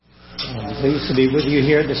I'm pleased to be with you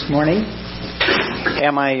here this morning.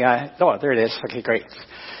 There it is. Okay, great.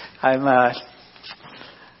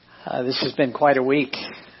 This has been quite a week.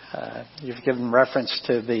 You've given reference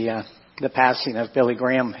to the passing of Billy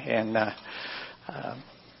Graham, and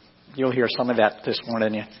you'll hear some of that this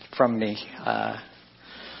morning from me.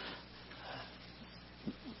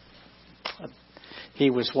 He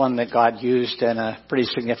was one that God used in a pretty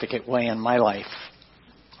significant way in my life.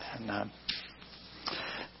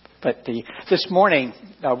 But this morning,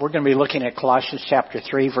 we're going to be looking at Colossians chapter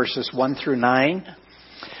 3, verses 1 through 9.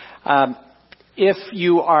 If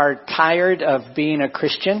you are tired of being a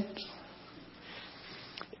Christian,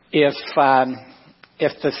 if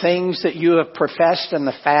the things that you have professed in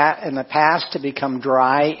the past to become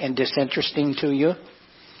dry and disinteresting to you,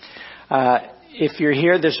 if you're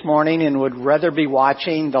here this morning and would rather be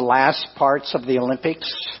watching the last parts of the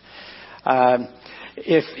Olympics,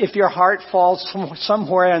 if your heart falls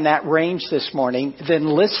somewhere in that range this morning, then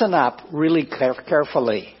listen up really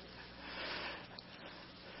carefully.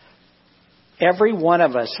 Every one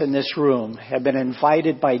of us in this room have been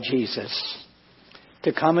invited by Jesus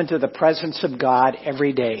to come into the presence of God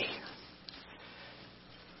every day.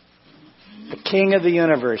 The King of the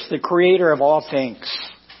universe, the Creator of all things,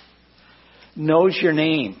 knows your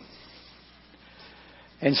name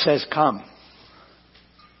and says, "Come.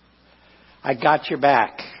 I got your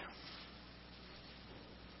back.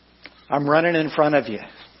 I'm running in front of you.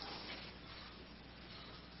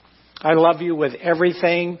 I love you with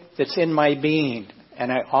everything that's in my being,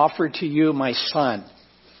 and I offer to you my Son."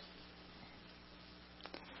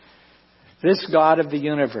 This God of the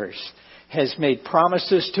universe has made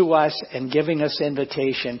promises to us and giving us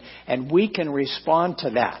invitation, and we can respond to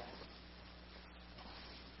that.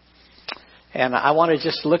 And I want to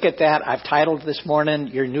just look at that. I've titled this morning,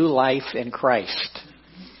 Your New Life in Christ.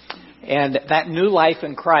 And that new life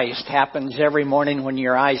in Christ happens every morning when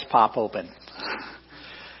your eyes pop open.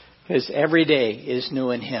 Because every day is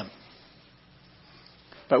new in Him.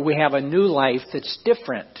 But we have a new life that's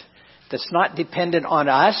different. That's not dependent on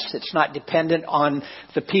us. It's not dependent on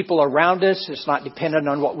the people around us. It's not dependent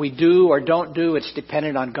on what we do or don't do. It's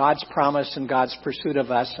dependent on God's promise and God's pursuit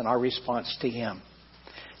of us and our response to Him.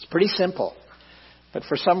 It's pretty simple, but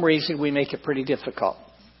for some reason we make it pretty difficult.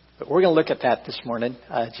 But we're going to look at that this morning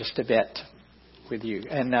just a bit with you.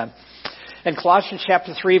 And in Colossians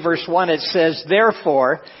chapter 3, verse 1, it says,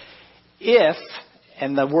 "Therefore, if,"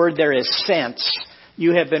 and the word there is since,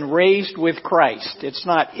 "you have been raised with Christ." It's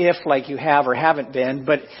not if like you have or haven't been,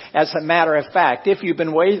 but as a matter of fact, if you've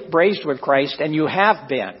been raised with Christ, and you have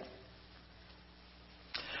been.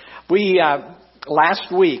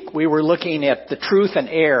 Last week, we were looking at the truth and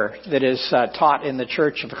error that is taught in the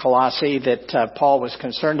church of Colossae that Paul was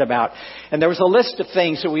concerned about. And there was a list of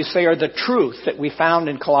things that we say are the truth that we found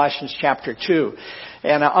in Colossians chapter 2.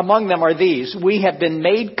 And among them are these. We have been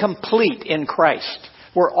made complete in Christ.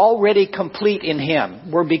 We're already complete in Him.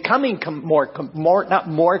 We're becoming not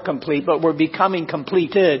more complete, but we're becoming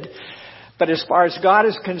completed. But as far as God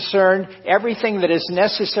is concerned, everything that is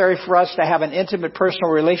necessary for us to have an intimate personal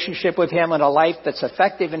relationship with Him and a life that's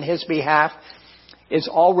effective in His behalf is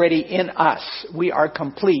already in us. We are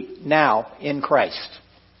complete now in Christ.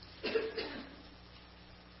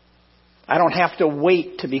 I don't have to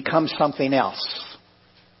wait to become something else.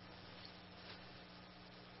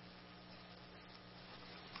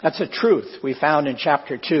 That's a truth we found in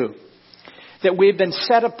chapter 2. That we've been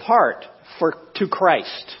set apart to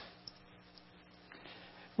Christ.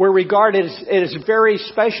 We're regarded as very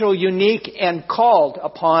special, unique, and called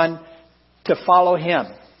upon to follow Him.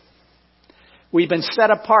 We've been set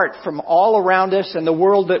apart from all around us and the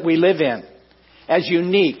world that we live in as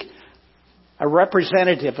unique, a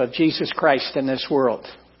representative of Jesus Christ in this world.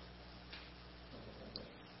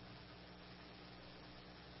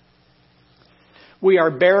 We are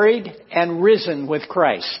buried and risen with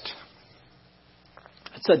Christ.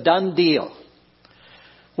 It's a done deal.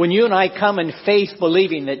 When you and I come in faith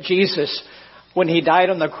believing that Jesus, when He died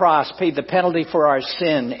on the cross, paid the penalty for our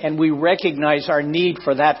sin, and we recognize our need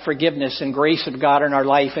for that forgiveness and grace of God in our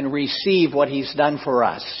life and receive what He's done for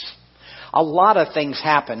us, a lot of things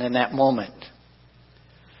happen in that moment.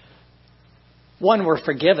 One, we're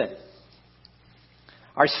forgiven.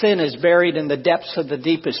 Our sin is buried in the depths of the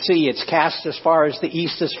deepest sea. It's cast as far as the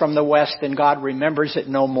east is from the west, and God remembers it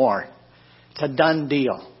no more. It's a done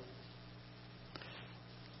deal.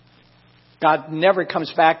 God never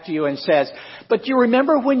comes back to you and says, "But you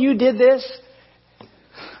remember when you did this?"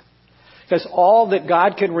 Because all that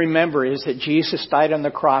God can remember is that Jesus died on the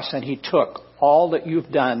cross and He took all that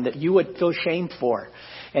you've done that you would feel shame for.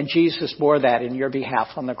 And Jesus bore that in your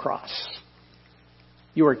behalf on the cross.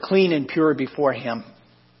 You are clean and pure before Him.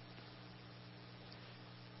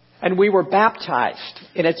 And we were baptized.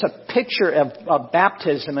 And it's a picture of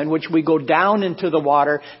baptism in which we go down into the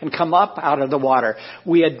water and come up out of the water.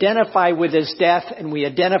 We identify with His death and we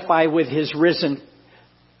identify with His risen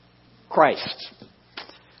Christ.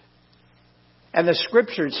 And the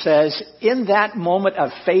Scripture says, in that moment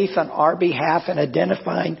of faith on our behalf and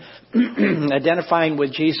identifying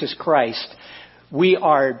with Jesus Christ, we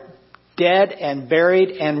are dead and buried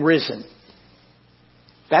and risen.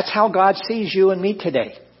 That's how God sees you and me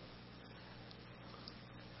today.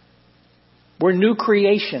 We're new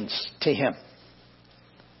creations to Him.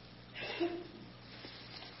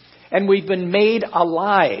 And we've been made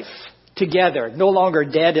alive together. No longer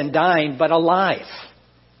dead and dying, but alive.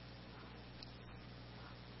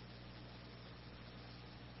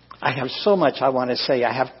 I have so much I want to say.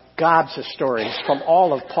 I have gobs of stories from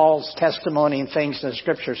all of Paul's testimony and things in the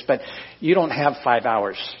Scriptures, but you don't have 5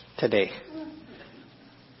 hours today.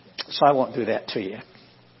 So I won't do that to you.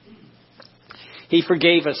 He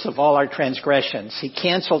forgave us of all our transgressions. He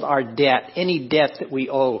canceled our debt, any debt that we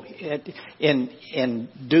owe in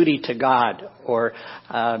duty to God or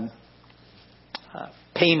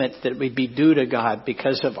payment that would be due to God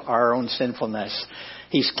because of our own sinfulness.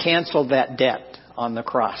 He's canceled that debt on the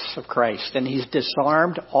cross of Christ, and He's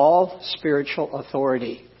disarmed all spiritual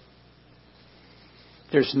authority.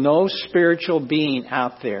 There's no spiritual being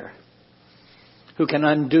out there who can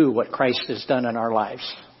undo what Christ has done in our lives.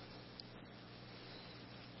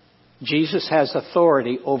 Jesus has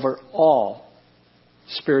authority over all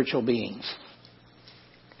spiritual beings.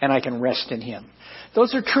 And I can rest in Him.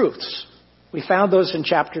 Those are truths. We found those in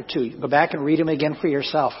chapter 2. Go back and read them again for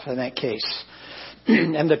yourself in that case.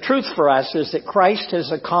 And the truth for us is that Christ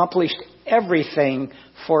has accomplished everything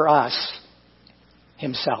for us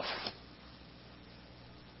Himself.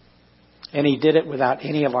 And He did it without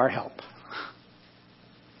any of our help.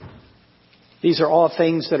 These are all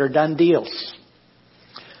things that are done deals.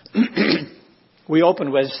 We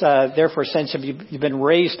opened with, therefore, since you've been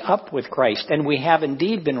raised up with Christ, and we have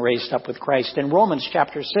indeed been raised up with Christ. In Romans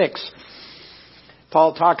chapter 6,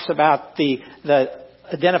 Paul talks about the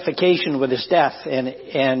identification with His death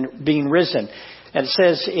and being risen. And it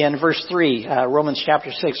says in verse 3, Romans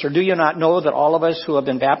chapter 6, or do you not know that all of us who have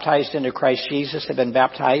been baptized into Christ Jesus have been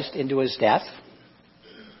baptized into His death?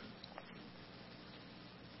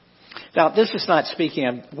 Now, this is not speaking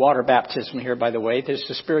of water baptism here, by the way. This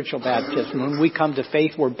is spiritual baptism. When we come to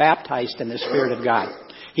faith, we're baptized in the Spirit of God.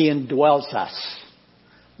 He indwells us.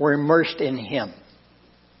 We're immersed in Him.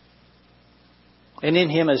 And in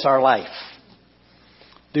Him is our life.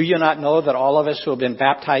 Do you not know that all of us who have been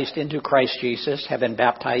baptized into Christ Jesus have been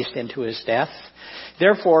baptized into His death?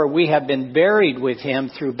 Therefore, we have been buried with Him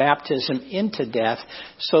through baptism into death,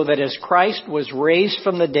 so that as Christ was raised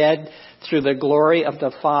from the dead through the glory of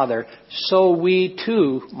the Father, so we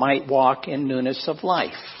too might walk in newness of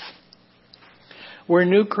life. We're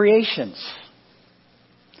new creations.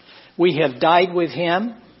 We have died with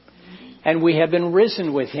Him, and we have been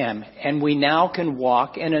risen with Him, and we now can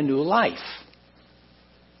walk in a new life.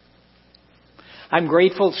 I'm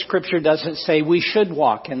grateful Scripture doesn't say we should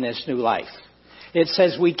walk in this new life. It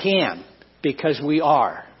says we can, because we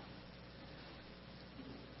are.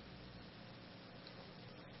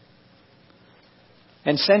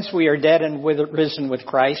 And since we are dead and risen with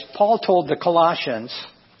Christ, Paul told the Colossians,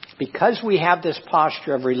 because we have this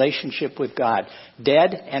posture of relationship with God,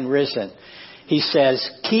 dead and risen, he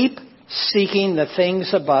says, keep seeking the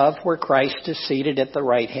things above where Christ is seated at the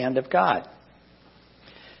right hand of God.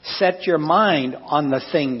 Set your mind on the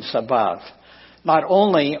things above, not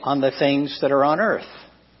only on the things that are on earth.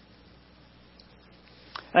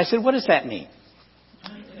 And I said, what does that mean?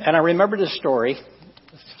 And I remembered a story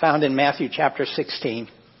found in Matthew chapter 16.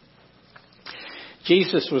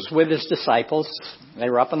 Jesus was with His disciples. They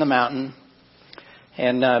were up on the mountain.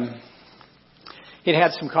 And he'd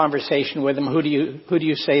had some conversation with them. Who do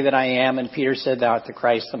you say that I am? And Peter said, thou art the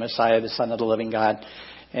Christ, the Messiah, the Son of the living God.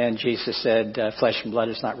 And Jesus said, flesh and blood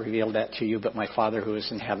has not revealed that to you, but my Father who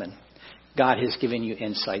is in heaven. God has given you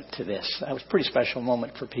insight to this. That was a pretty special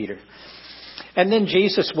moment for Peter. And then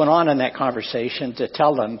Jesus went on in that conversation to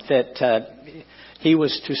tell them that He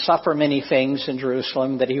was to suffer many things in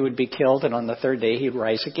Jerusalem, that He would be killed, and on the third day He'd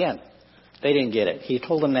rise again. They didn't get it. He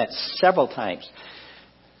told them that several times.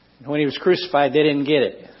 When He was crucified, they didn't get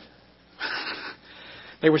it.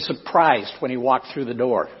 They were surprised when He walked through the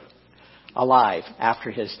door alive after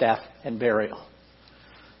His death and burial.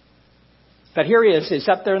 But here He is. He's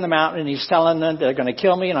up there in the mountain, and He's telling them they're going to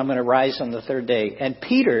kill me, and I'm going to rise on the third day. And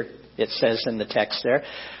Peter, it says in the text there,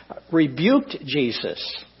 rebuked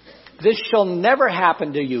Jesus. This shall never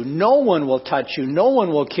happen to you. No one will touch you. No one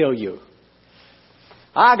will kill you.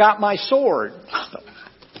 I got my sword.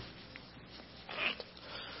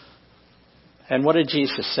 And what did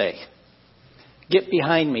Jesus say? Get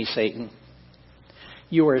behind me, Satan.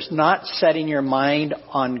 You are not setting your mind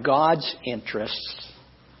on God's interests,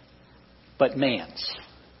 but man's.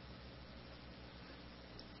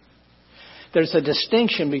 There's a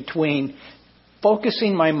distinction between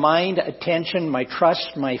focusing my mind, attention, my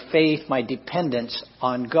trust, my faith, my dependence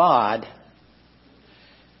on God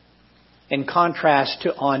in contrast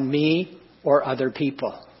to on me or other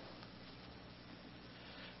people.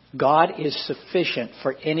 God is sufficient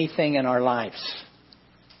for anything in our lives.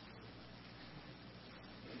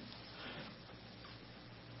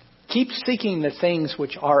 Keep seeking the things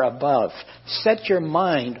which are above. Set your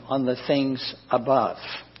mind on the things above.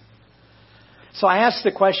 So I ask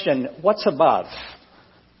the question, what's above?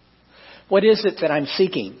 What is it that I'm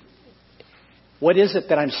seeking? What is it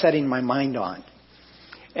that I'm setting my mind on?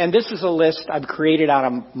 And this is a list I've created out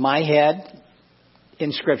of my head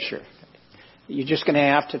in Scripture. You're just going to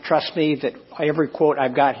have to trust me that every quote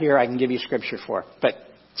I've got here I can give you Scripture for. But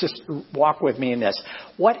just walk with me in this.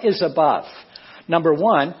 What is above? Number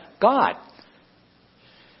one, God.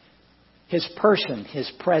 His person, His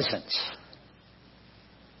presence.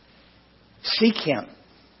 Seek Him.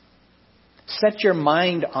 Set your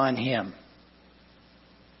mind on Him.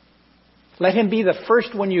 Let Him be the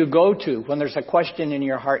first one you go to when there's a question in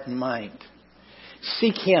your heart and mind.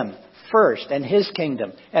 Seek Him first and His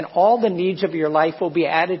kingdom, and all the needs of your life will be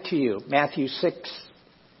added to you. Matthew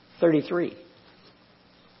 6:33.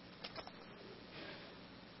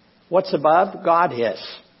 What's above? God is.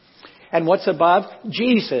 And what's above?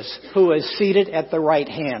 Jesus, who is seated at the right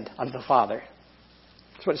hand of the Father.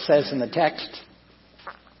 That's what it says in the text.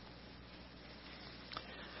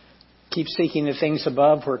 Keep seeking the things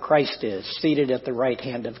above where Christ is, seated at the right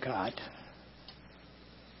hand of God.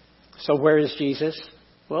 So where is Jesus?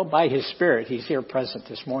 Well, by His Spirit, He's here present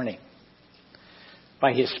this morning.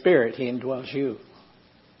 By His Spirit, He indwells you.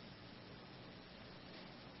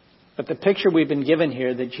 But the picture we've been given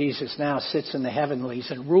here that Jesus now sits in the heavenlies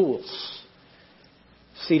and rules,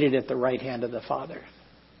 seated at the right hand of the Father.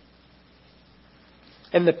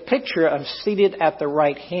 And the picture of seated at the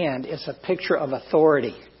right hand is a picture of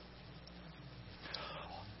authority.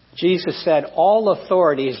 Jesus said, all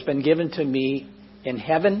authority has been given to me in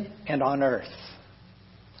heaven and on earth.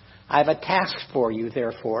 I have a task for you,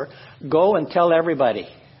 therefore. Go and tell everybody.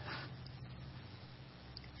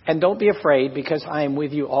 And don't be afraid, because I am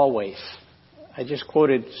with you always. I just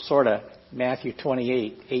quoted sort of Matthew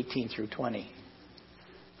 28:18 through 20.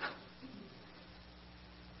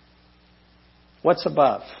 What's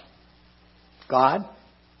above? God,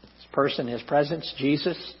 His person, His presence,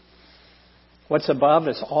 Jesus. What's above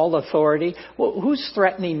is all authority. Well, who's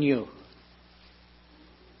threatening you?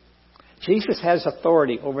 Jesus has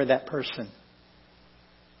authority over that person.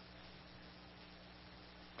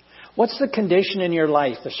 What's the condition in your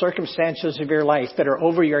life, the circumstances of your life that are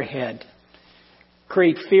over your head,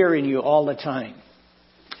 create fear in you all the time?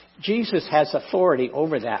 Jesus has authority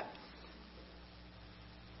over that.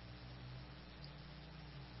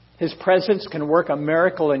 His presence can work a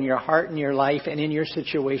miracle in your heart and your life and in your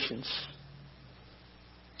situations.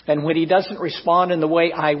 And when He doesn't respond in the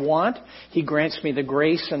way I want, He grants me the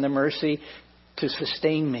grace and the mercy to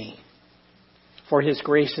sustain me. For His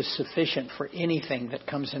grace is sufficient for anything that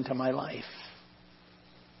comes into my life.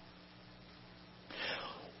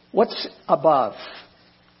 What's above?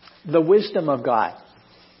 The wisdom of God.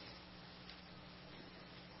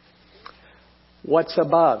 What's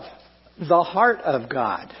above? The heart of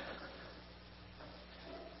God.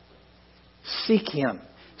 Seek Him.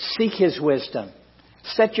 Seek His wisdom.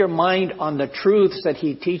 Set your mind on the truths that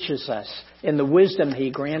He teaches us and the wisdom He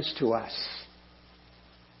grants to us.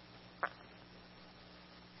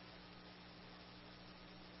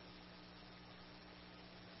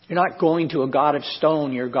 You're not going to a God of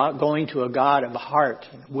stone. You're going to a God of heart,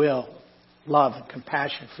 and will, love, and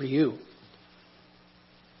compassion for you.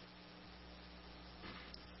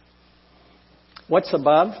 What's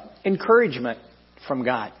above? Encouragement from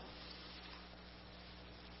God.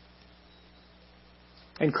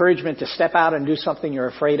 Encouragement to step out and do something you're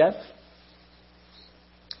afraid of.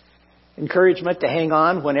 Encouragement to hang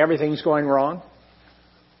on when everything's going wrong.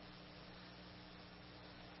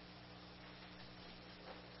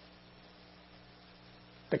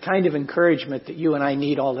 The kind of encouragement that you and I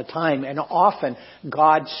need all the time. And often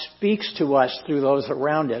God speaks to us through those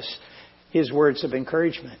around us, His words of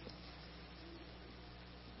encouragement.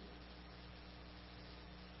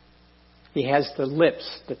 He has the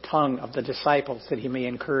lips, the tongue of the disciples that he may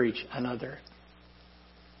encourage another.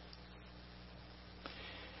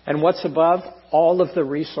 And what's above? All of the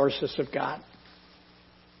resources of God.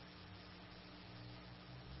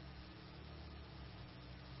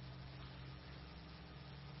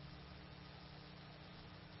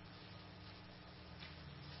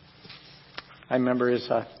 I remember as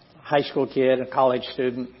a high school kid, a college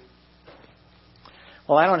student,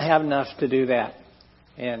 well, I don't have enough to do that.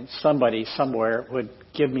 And somebody somewhere would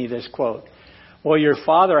give me this quote. Well, your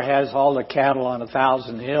father has all the cattle on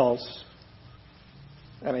 1,000 hills.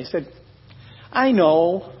 And I said, I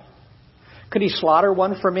know. Could he slaughter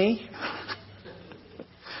one for me?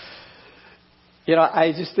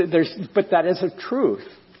 But that is a truth.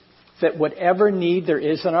 That whatever need there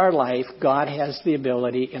is in our life, God has the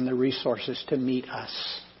ability and the resources to meet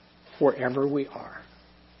us wherever we are.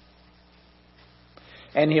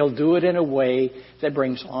 And He'll do it in a way that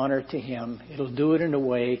brings honor to Him. He'll do it in a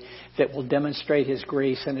way that will demonstrate His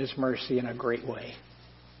grace and His mercy in a great way.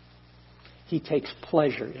 He takes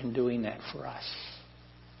pleasure in doing that for us.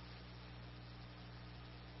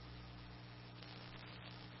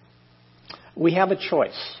 We have a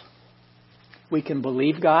choice. We can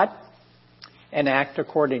believe God and act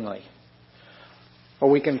accordingly. Or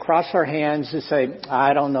we can cross our hands and say,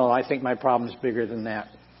 I don't know, I think my problem's bigger than that.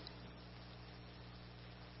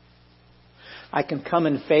 I can come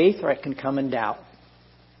in faith or I can come in doubt.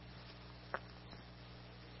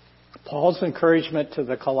 Paul's encouragement to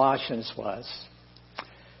the Colossians was,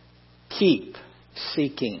 keep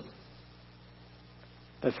seeking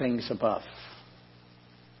the things above.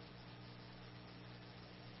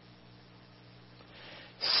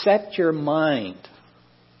 Set your mind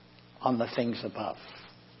on the things above.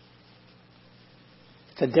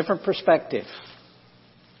 It's a different perspective.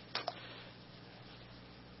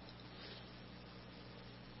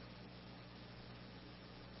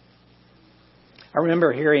 I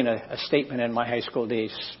remember hearing a statement in my high school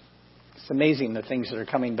days. It's amazing the things that are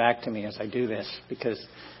coming back to me as I do this, because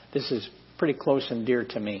this is pretty close and dear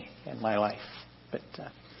to me in my life. But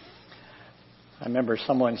I remember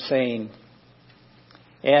someone saying,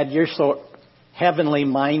 Ed, you're so heavenly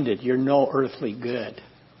minded, you're no earthly good.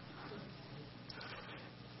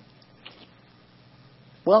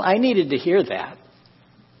 Well, I needed to hear that.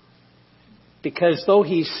 Because though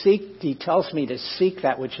He tells me to seek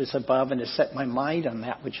that which is above and to set my mind on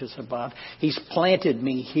that which is above, He's planted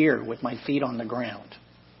me here with my feet on the ground.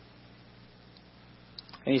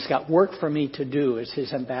 And He's got work for me to do as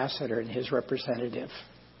His ambassador and His representative.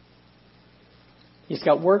 He's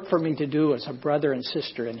got work for me to do as a brother and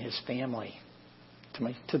sister in His family,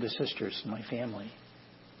 to the sisters in my family.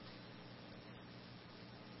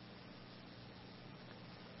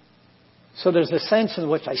 So there's a sense in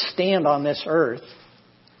which I stand on this earth,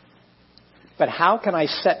 but how can I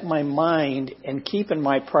set my mind and keep in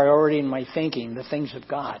my priority and my thinking the things of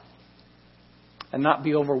God and not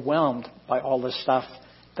be overwhelmed by all the stuff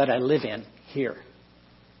that I live in here?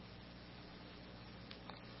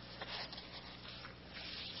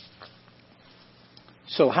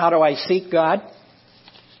 So how do I seek God?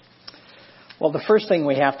 Well, the first thing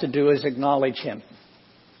we have to do is acknowledge Him.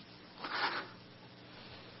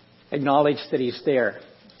 Acknowledge that He's there.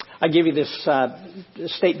 I give you this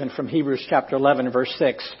statement from Hebrews chapter 11, verse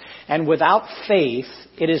 6. And without faith,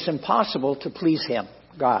 it is impossible to please Him,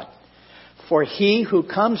 God. For he who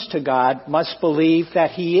comes to God must believe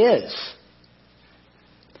that He is,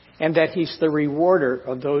 and that He's the rewarder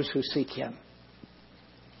of those who seek Him.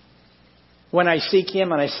 When I seek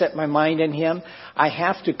Him and I set my mind in Him, I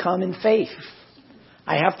have to come in faith.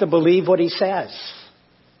 I have to believe what He says.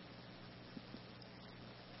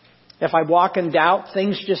 If I walk in doubt,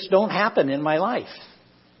 things just don't happen in my life.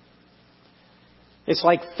 It's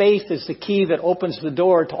like faith is the key that opens the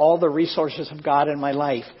door to all the resources of God in my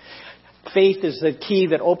life. Faith is the key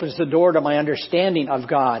that opens the door to my understanding of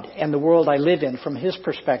God and the world I live in from His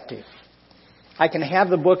perspective. I can have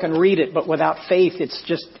the book and read it, but without faith, it's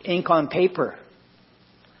just ink on paper.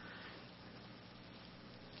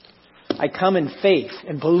 I come in faith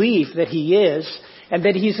and believe that He is, and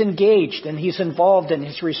that He's engaged and He's involved and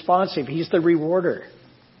He's responsive. He's the rewarder.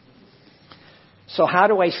 So how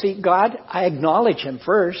do I seek God? I acknowledge Him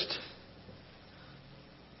first.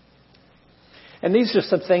 And these are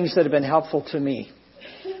some things that have been helpful to me.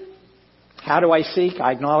 How do I seek?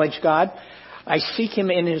 I acknowledge God. I seek Him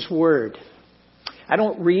in His Word. I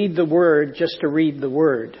don't read the Word just to read the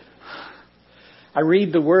Word. I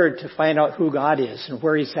read the Word to find out who God is and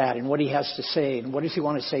where He's at and what He has to say and what does He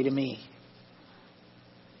want to say to me.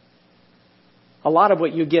 A lot of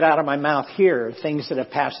what you get out of my mouth here are things that have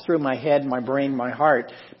passed through my head, my brain, my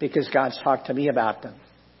heart, because God's talked to me about them.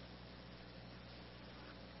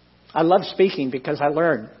 I love speaking because I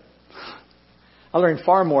learn. I learn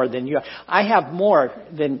far more than you. I have more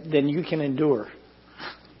than you can endure.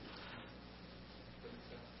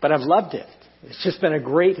 But I've loved it. It's just been a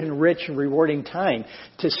great and rich and rewarding time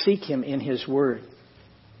to seek Him in His Word.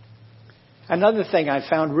 Another thing I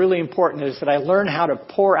found really important is that I learn how to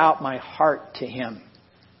pour out my heart to Him.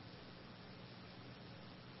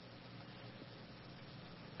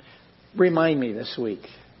 Remind me this week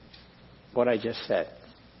what I just said.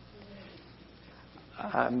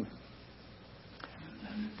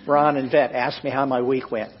 Ron and Vet asked me how my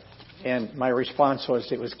week went, and my response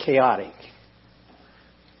was it was chaotic.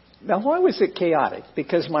 Now, why was it chaotic?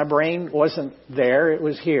 Because my brain wasn't there, it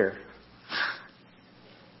was here.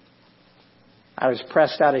 I was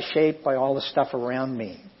pressed out of shape by all the stuff around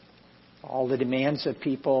me. All the demands of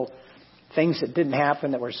people, things that didn't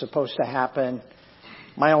happen that were supposed to happen,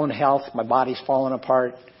 my own health, my body's falling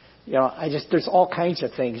apart. There's all kinds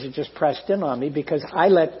of things that just pressed in on me because I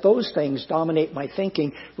let those things dominate my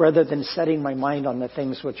thinking rather than setting my mind on the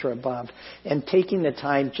things which are above and taking the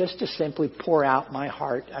time just to simply pour out my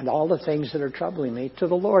heart and all the things that are troubling me to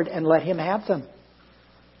the Lord and let Him have them.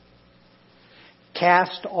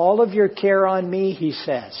 Cast all of your care on me, He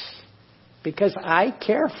says, because I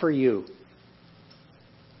care for you.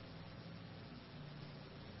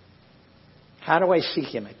 How do I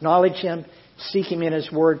seek Him? Acknowledge Him, seek Him in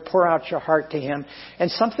His Word, pour out your heart to Him.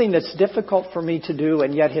 And something that's difficult for me to do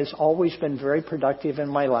and yet has always been very productive in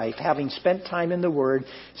my life, having spent time in the Word,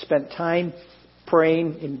 spent time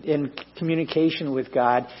praying in communication with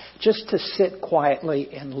God, just to sit quietly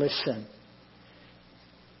and listen.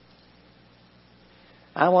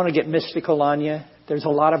 I want to get mystical on you. There's a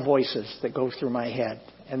lot of voices that go through my head,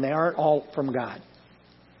 and they aren't all from God.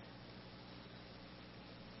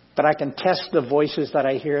 But I can test the voices that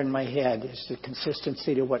I hear in my head as the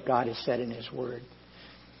consistency to what God has said in His Word.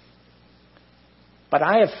 But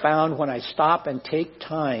I have found when I stop and take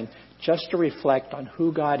time just to reflect on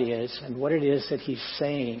who God is and what it is that He's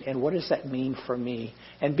saying and what does that mean for me,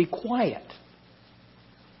 and be quiet,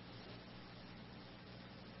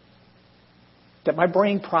 that my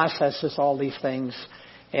brain processes all these things,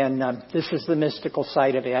 and this is the mystical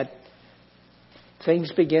side of it.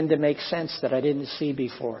 Things begin to make sense that I didn't see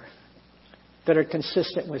before, that are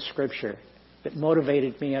consistent with Scripture, that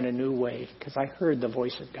motivated me in a new way because I heard the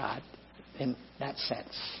voice of God in that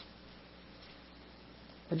sense.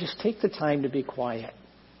 And just take the time to be quiet.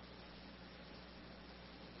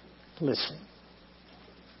 Listen.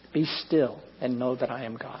 Be still and know that I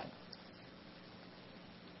am God.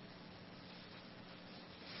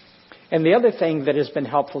 And the other thing that has been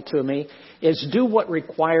helpful to me is do what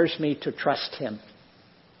requires me to trust Him.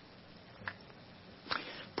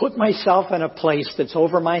 Put myself in a place that's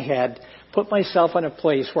over my head. Put myself in a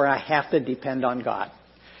place where I have to depend on God.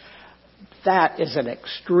 That is an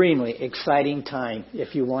extremely exciting time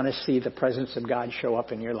if you want to see the presence of God show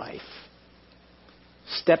up in your life.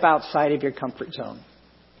 Step outside of your comfort zone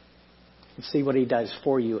and see what He does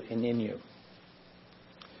for you and in you.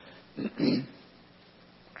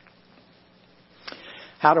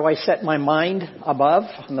 How do I set my mind above,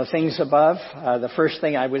 on the things above? The first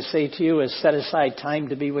thing I would say to you is set aside time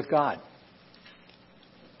to be with God.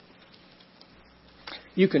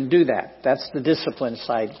 You can do that. That's the discipline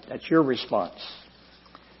side. That's your response.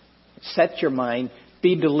 Set your mind.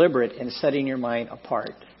 Be deliberate in setting your mind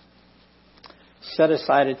apart. Set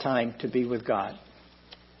aside a time to be with God.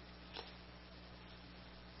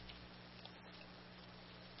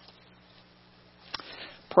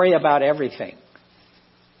 Pray about everything.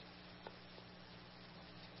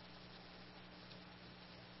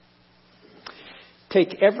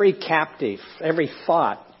 Take every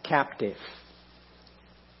thought captive.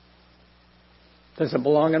 Does it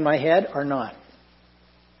belong in my head or not?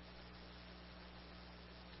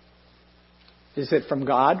 Is it from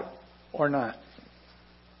God or not?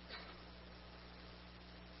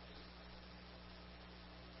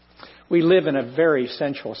 We live in a very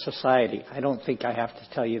sensual society. I don't think I have to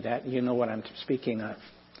tell you that. You know what I'm speaking of.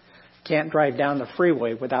 Can't drive down the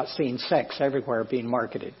freeway without seeing sex everywhere being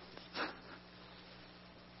marketed.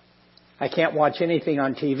 I can't watch anything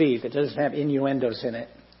on TV that doesn't have innuendos in it.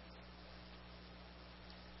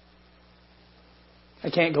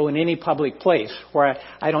 I can't go in any public place where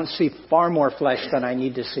I don't see far more flesh than I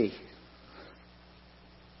need to see.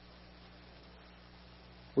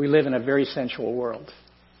 We live in a very sensual world.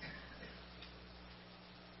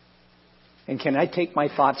 And can I take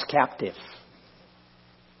my thoughts captive?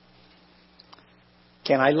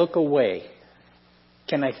 Can I look away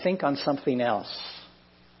Can I think on something else?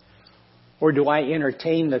 Or do I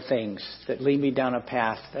entertain the things that lead me down a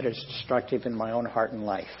path that is destructive in my own heart and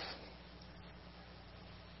life?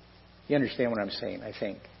 You understand what I'm saying, I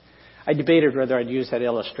think. I debated whether I'd use that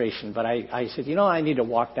illustration, but I said, I need to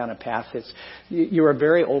walk down a path that's... You are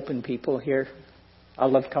very open people here. I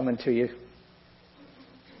love coming to you.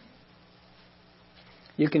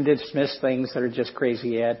 You can dismiss things that are just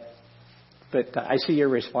crazy, Ed. But I see your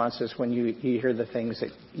responses when you hear the things that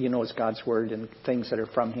you know is God's Word and things that are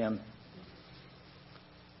from Him.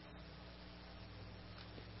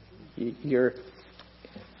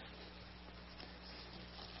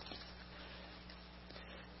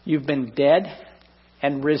 You've been dead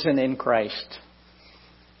and risen in Christ.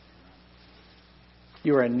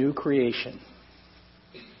 You are a new creation.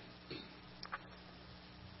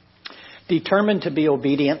 Determined to be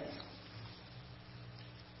obedient.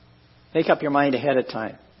 Make up your mind ahead of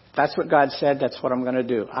time. That's what God said. That's what I'm going to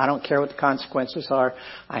do. I don't care what the consequences are.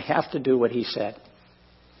 I have to do what He said.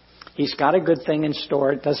 He's got a good thing in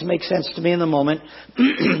store. It doesn't make sense to me in the moment,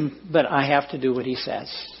 but I have to do what He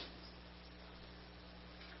says.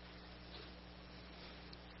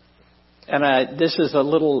 And this is a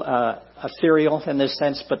little ethereal in this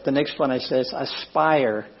sense, but the next one I says,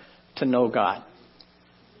 aspire to know God.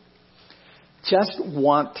 Just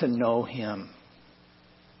want to know Him.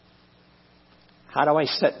 How do I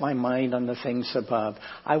set my mind on the things above?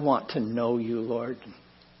 I want to know You, Lord.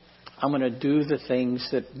 I'm going to do the things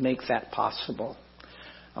that make that possible.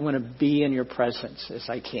 I'm going to be in Your presence as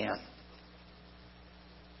I can.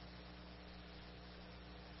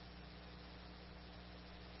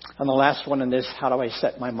 And the last one in this, how do I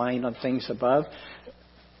set my mind on things above?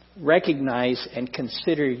 Recognize and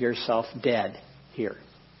consider yourself dead here.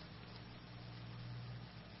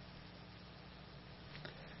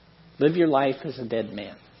 Live your life as a dead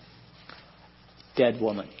man. Dead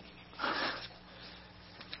woman.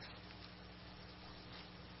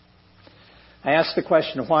 I ask the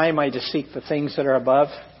question, why am I to seek the things that are above?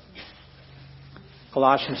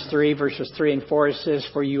 Colossians 3 verses 3 and 4 says,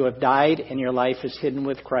 for you have died and your life is hidden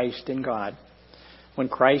with Christ in God. When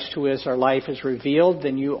Christ, who is our life, is revealed,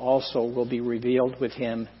 then you also will be revealed with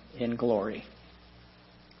Him in glory.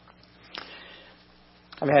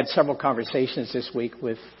 I've had several conversations this week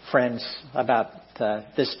with friends about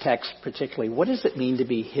this text particularly. What does it mean to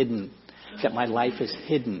be hidden? That my life is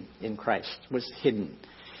hidden in Christ. What's hidden?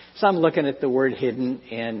 So I'm looking at the word hidden,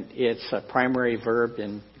 and it's a primary verb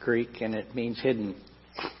in Greek, and it means hidden.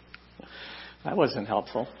 That wasn't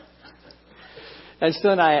helpful. And so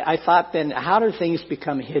then I thought, then, how do things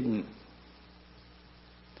become hidden?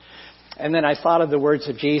 And then I thought of the words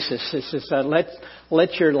of Jesus. It says,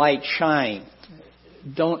 let your light shine.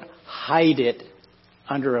 Don't hide it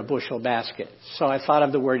under a bushel basket. So I thought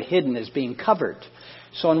of the word hidden as being covered.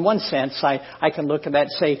 So in one sense, I can look at that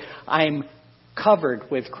and say, I'm covered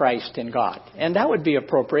with Christ in God. And that would be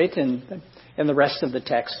appropriate in the rest of the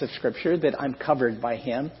text of Scripture, that I'm covered by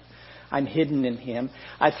Him. I'm hidden in Him.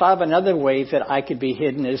 I thought of another way that I could be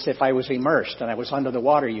hidden is if I was immersed and I was under the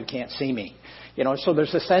water, you can't see me. So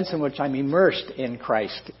there's a sense in which I'm immersed in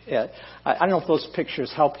Christ. I don't know if those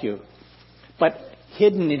pictures help you. But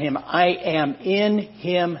hidden in Him, I am in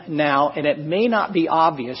Him now, and it may not be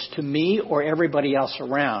obvious to me or everybody else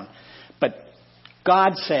around, but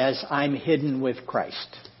God says I'm hidden with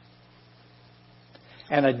Christ.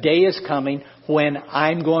 And a day is coming when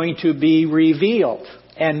I'm going to be revealed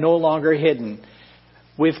and no longer hidden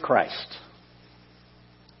with Christ.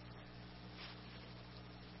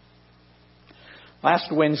 Last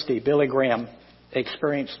Wednesday, Billy Graham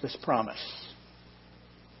experienced this promise.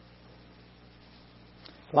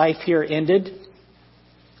 Life here ended,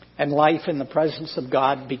 and life in the presence of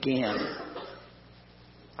God began.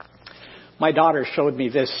 My daughter showed me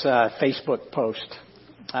this Facebook post.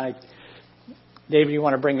 David, you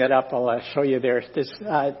want to bring that up? I'll show you there. This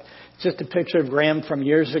just a picture of Graham from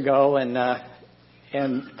years ago, and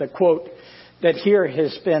the quote that here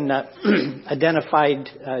has been identified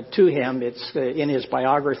to him. It's in his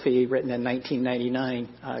biography written in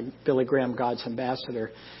 1999, Billy Graham, God's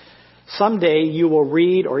Ambassador. Someday you will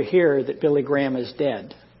read or hear that Billy Graham is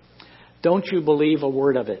dead. Don't you believe a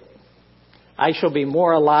word of it. I shall be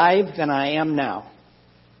more alive than I am now.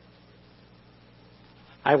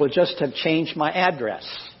 I will just have changed my address.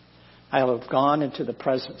 I will have gone into the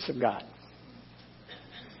presence of God.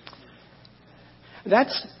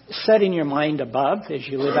 That's setting your mind above as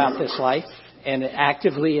you live out this life, and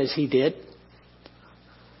actively as he did.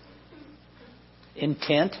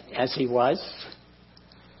 Intent as he was.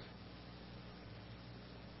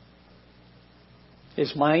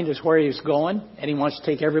 His mind is where he's going, and he wants to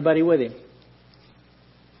take everybody with him.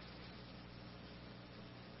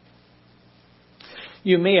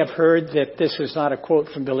 You may have heard that this is not a quote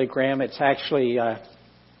from Billy Graham. It's actually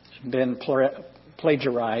been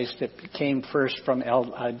plagiarized. It came first from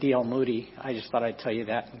D.L. Moody. I just thought I'd tell you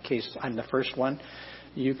that in case I'm the first one.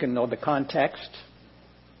 You can know the context.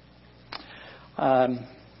 The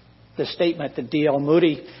statement that D.L.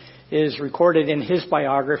 Moody is recorded in his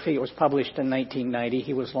biography. It was published in 1990.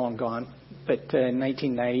 He was long gone. But in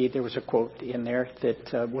 1990, there was a quote in there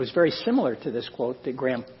that was very similar to this quote that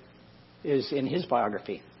Graham is in his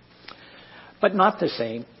biography. But not the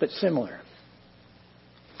same, but similar.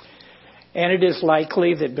 And it is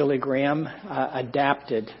likely that Billy Graham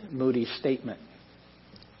adapted Moody's statement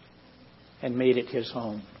and made it his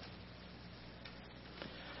own.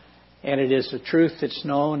 And it is a truth that's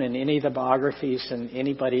known in any of the biographies, and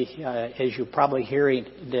anybody, as you're probably hearing,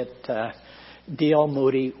 that D.L.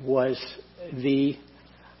 Moody was the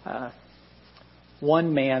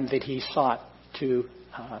one man that he sought to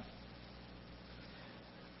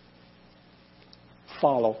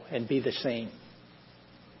follow and be the same.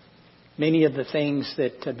 Many of the things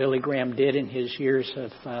that Billy Graham did in his years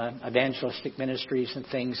of evangelistic ministries and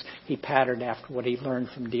things, he patterned after what he learned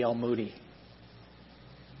from D.L. Moody.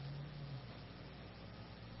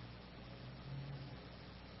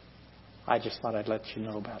 I just thought I'd let you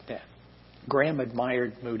know about that. Graham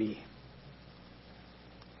admired Moody.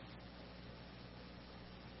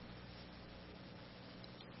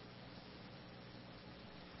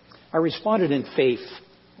 I responded in faith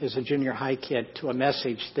as a junior high kid to a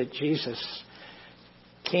message that Jesus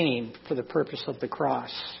came for the purpose of the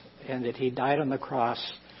cross, and that he died on the cross,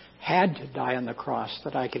 had to die on the cross,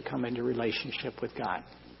 that I could come into relationship with God.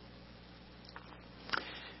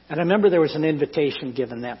 And I remember there was an invitation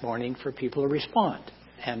given that morning for people to respond.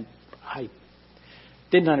 And I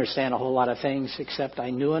didn't understand a whole lot of things, except I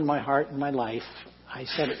knew in my heart and my life, I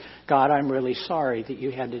said, God, I'm really sorry that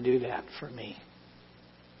you had to do that for me.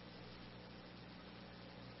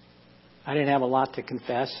 I didn't have a lot to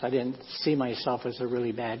confess. I didn't see myself as a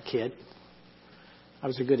really bad kid. I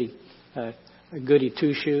was a goody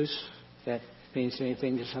two-shoes. If that means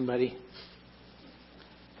anything to somebody.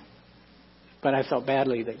 But I felt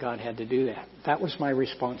badly that God had to do that. That was my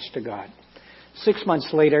response to God. 6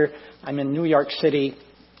 months later, I'm in New York City.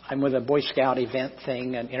 I'm with a Boy Scout event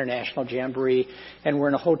thing, an international jamboree, and we're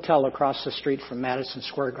in a hotel across the street from Madison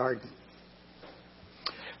Square Garden.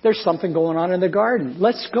 There's something going on in the garden.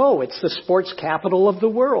 Let's go. It's the sports capital of the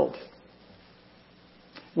world.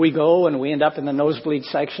 We go and we end up in the nosebleed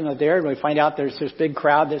section of there, and we find out there's this big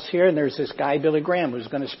crowd that's here, and there's this guy, Billy Graham, who's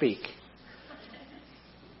going to speak.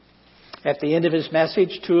 At the end of his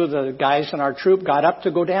message, 2 of the guys in our troop got up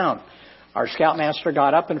to go down. Our scoutmaster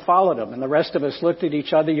got up and followed him, and the rest of us looked at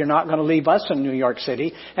each other. You're not going to leave us in New York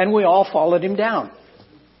City. And we all followed him down.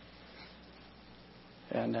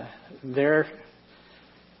 And there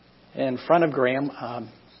in front of Graham,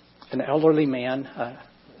 an elderly man, a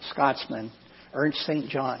Scotsman, Ernst St.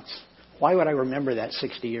 John's. Why would I remember that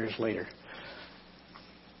 60 years later?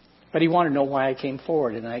 But he wanted to know why I came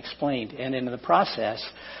forward, and I explained. And in the process,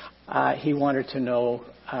 he wanted to know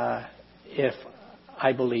if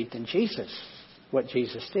I believed in Jesus, what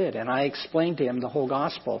Jesus did. And I explained to him the whole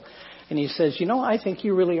gospel. And he says, I think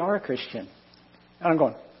you really are a Christian. And I'm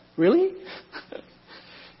going, really?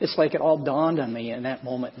 It's like it all dawned on me in that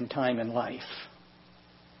moment in time in life.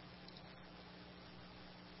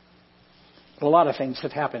 But a lot of things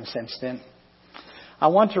have happened since then. I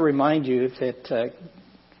want to remind you that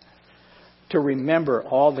to remember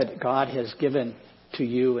all that God has given to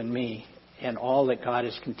you and me, and all that God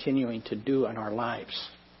is continuing to do in our lives.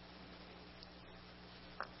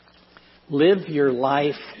 Live your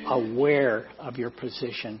life aware of your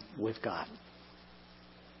position with God.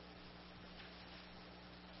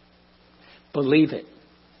 Believe it.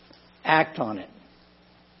 Act on it.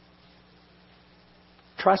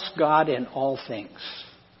 Trust God in all things.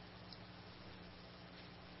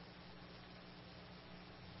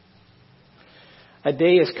 A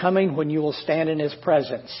day is coming when you will stand in His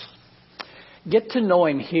presence. Get to know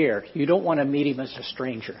Him here. You don't want to meet Him as a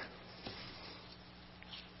stranger.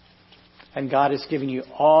 And God has given you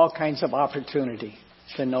all kinds of opportunity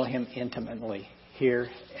to know Him intimately here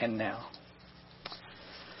and now.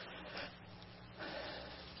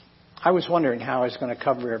 I was wondering how I was going to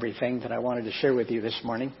cover everything that I wanted to share with you this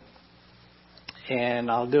morning. And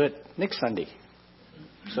I'll do it next Sunday.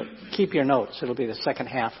 So keep your notes. It'll be the second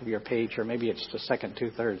half of your page, or maybe it's the second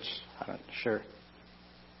 2/3. I'm not sure.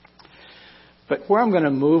 But where I'm going to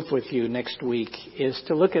move with you next week is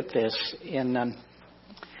to look at this in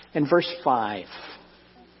verse 5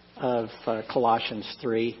 of Colossians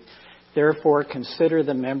 3. Therefore, consider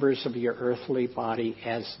the members of your earthly body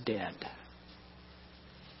as dead.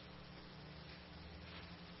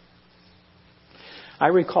 I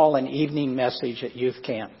recall an evening message at youth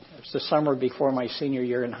camp. It was the summer before my senior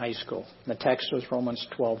year in high school. The text was Romans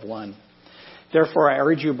 12:1. Therefore, I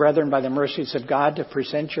urge you, brethren, by the mercies of God, to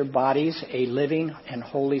present your bodies a living and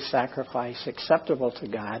holy sacrifice acceptable to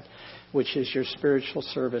God, which is your spiritual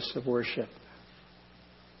service of worship.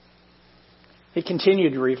 He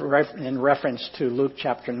continued in reference to Luke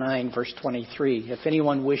chapter 9, verse 23. If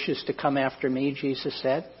anyone wishes to come after me, Jesus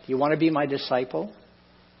said, you want to be my disciple?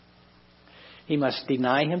 He must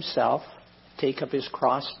deny himself, take up his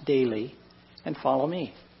cross daily, and follow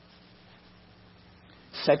me.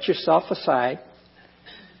 Set yourself aside,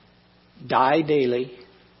 die daily,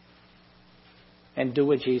 and do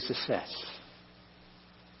what Jesus says.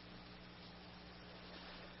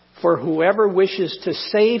 For whoever wishes to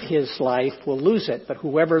save his life will lose it, but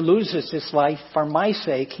whoever loses his life for my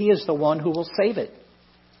sake, he is the one who will save it.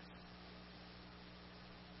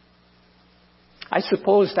 I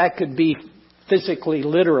suppose that could be physically,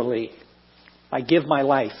 literally. I give my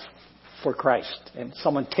life for Christ, and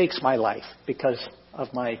someone takes my life because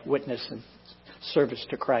of my witness and service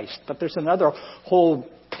to Christ. But there's another whole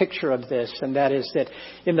picture of this, and that is that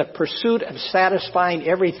in the pursuit of satisfying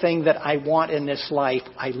everything that I want in this life,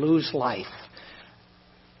 I lose life.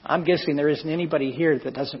 I'm guessing there isn't anybody here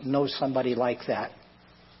that doesn't know somebody like that.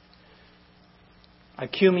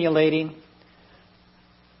 Accumulating,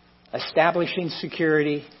 establishing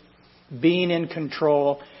security, being in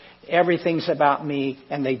control, everything's about me,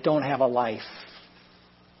 and they don't have a life.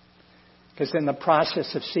 Because in the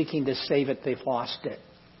process of seeking to save it, they've lost it.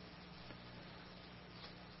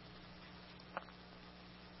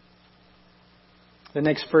 The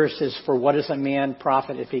next verse is, for what is a man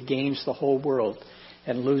profit if he gains the whole world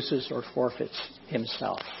and loses or forfeits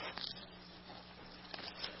himself?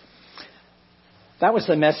 That was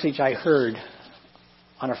the message I heard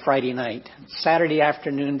on a Friday night. Saturday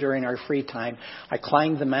afternoon during our free time, I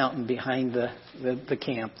climbed the mountain behind the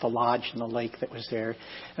camp, the lodge and the lake that was there.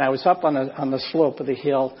 And I was up on the slope of the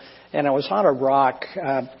hill, and I was on a rock,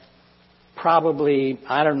 probably,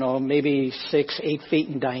 I don't know, maybe 6-8 feet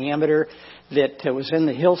in diameter, that was in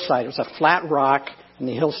the hillside. It was a flat rock, and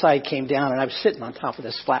the hillside came down, and I was sitting on top of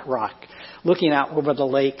this flat rock, looking out over the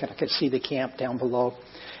lake, and I could see the camp down below.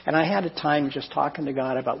 And I had a time just talking to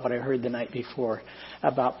God about what I heard the night before,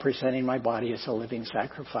 about presenting my body as a living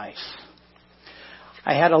sacrifice.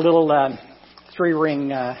 I had a little 3-ring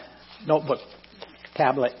notebook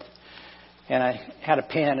tablet, and I had a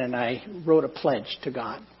pen, and I wrote a pledge to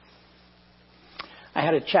God. I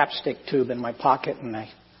had a chapstick tube in my pocket, and I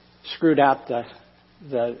screwed out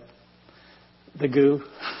the goo,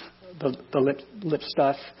 the lip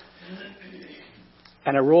stuff.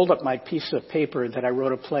 And I rolled up my piece of paper that I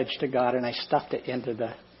wrote a pledge to God, and I stuffed it into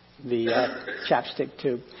the chapstick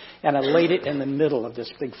tube. And I laid it in the middle of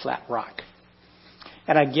this big flat rock.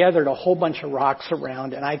 And I gathered a whole bunch of rocks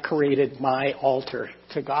around, and I created my altar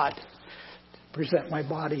to God to present my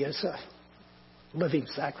body as a living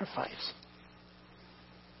sacrifice.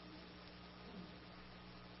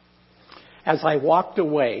 As I walked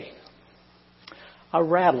away, a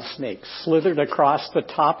rattlesnake slithered across the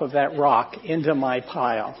top of that rock into my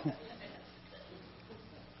pile.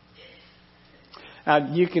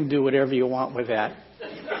 Now, you can do whatever you want with that.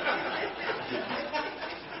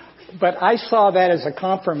 But I saw that as a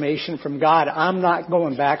confirmation from God. I'm not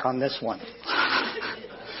going back on this one.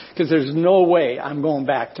 Because there's no way I'm going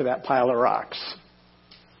back to that pile of rocks.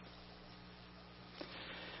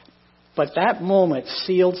 But that moment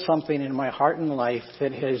sealed something in my heart and life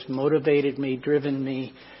that has motivated me, driven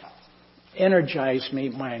me, energized me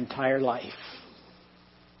my entire life.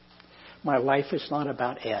 My life is not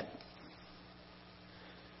about Ed.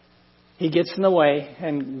 He gets in the way,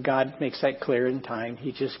 and God makes that clear in time.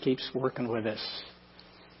 He just keeps working with us.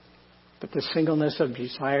 But the singleness of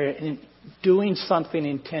desire and doing something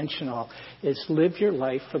intentional is live your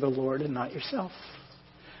life for the Lord and not yourself.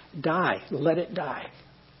 Die. Let it die.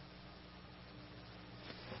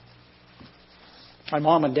 My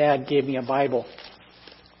mom and dad gave me a Bible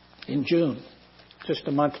in June, just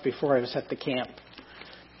a month before I was at the camp.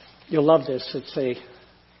 You'll love this. It's a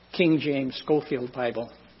King James Schofield Bible.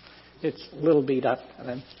 It's a little beat up, and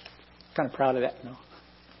I'm kind of proud of that. No,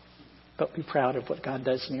 but be proud of what God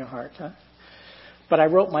does in your heart. Huh? But I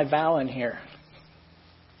wrote my vow in here.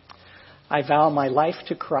 I vow my life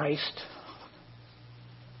to Christ,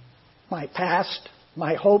 my past,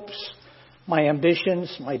 my hopes, my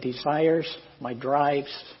ambitions, my desires, my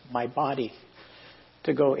drives, my body,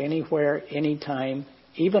 to go anywhere, anytime,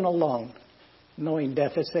 even alone, knowing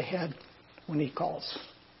death is ahead when He calls.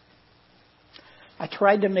 I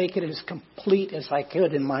tried to make it as complete as I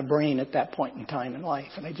could in my brain at that point in time in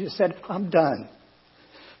life. And I just said, I'm done.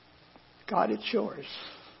 God, it's yours.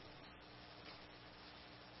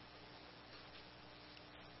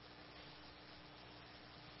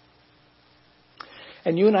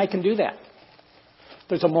 And you and I can do that.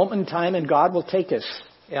 There's a moment in time and God will take us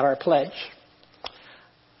at our pledge.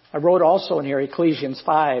 I wrote also in here, Ecclesiastes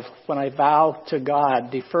 5, when I vow to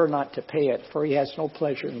God, defer not to pay it, for he has no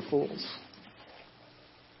pleasure in fools.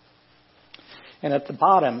 And at the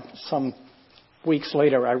bottom, some weeks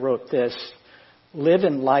later, I wrote this, live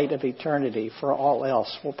in light of eternity, for all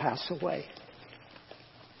else will pass away.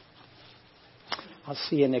 I'll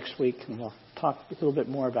see you next week, and we'll talk a little bit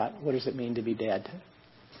more about what does it mean to be dead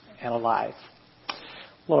and alive.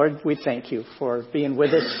 Lord, we thank you for being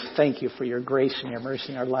with us. Thank you for your grace and your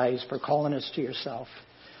mercy in our lives, for calling us to yourself,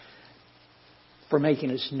 for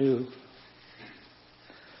making us new,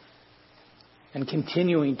 and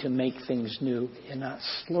continuing to make things new in us.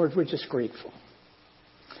 Lord, we're just grateful.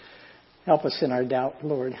 Help us in our doubt,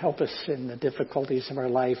 Lord. Help us in the difficulties of our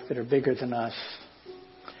life that are bigger than us,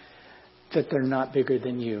 that they're not bigger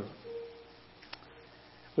than you.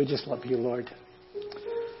 We just love you, Lord.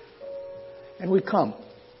 And we come.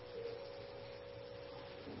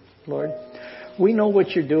 Lord, we know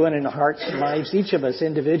what you're doing in the hearts and lives, each of us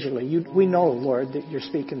individually. We know, Lord, that you're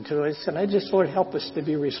speaking to us. And I just, Lord, help us to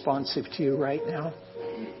be responsive to you right now.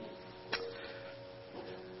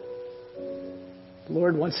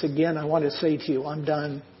 Lord, once again, I want to say to you, I'm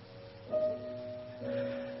done.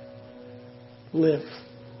 Live.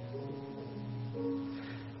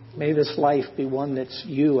 May this life be one that's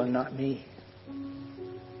you and not me.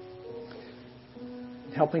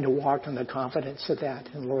 Help me to walk in the confidence of that.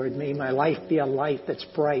 And Lord, may my life be a light that's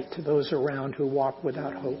bright to those around who walk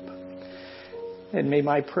without hope. And may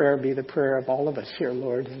my prayer be the prayer of all of us here,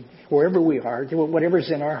 Lord. And wherever we are,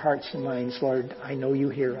 whatever's in our hearts and minds, Lord, I know you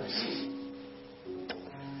hear us.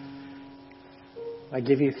 I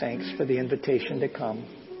give you thanks for the invitation to come.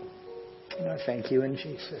 And I thank you in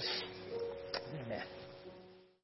Jesus.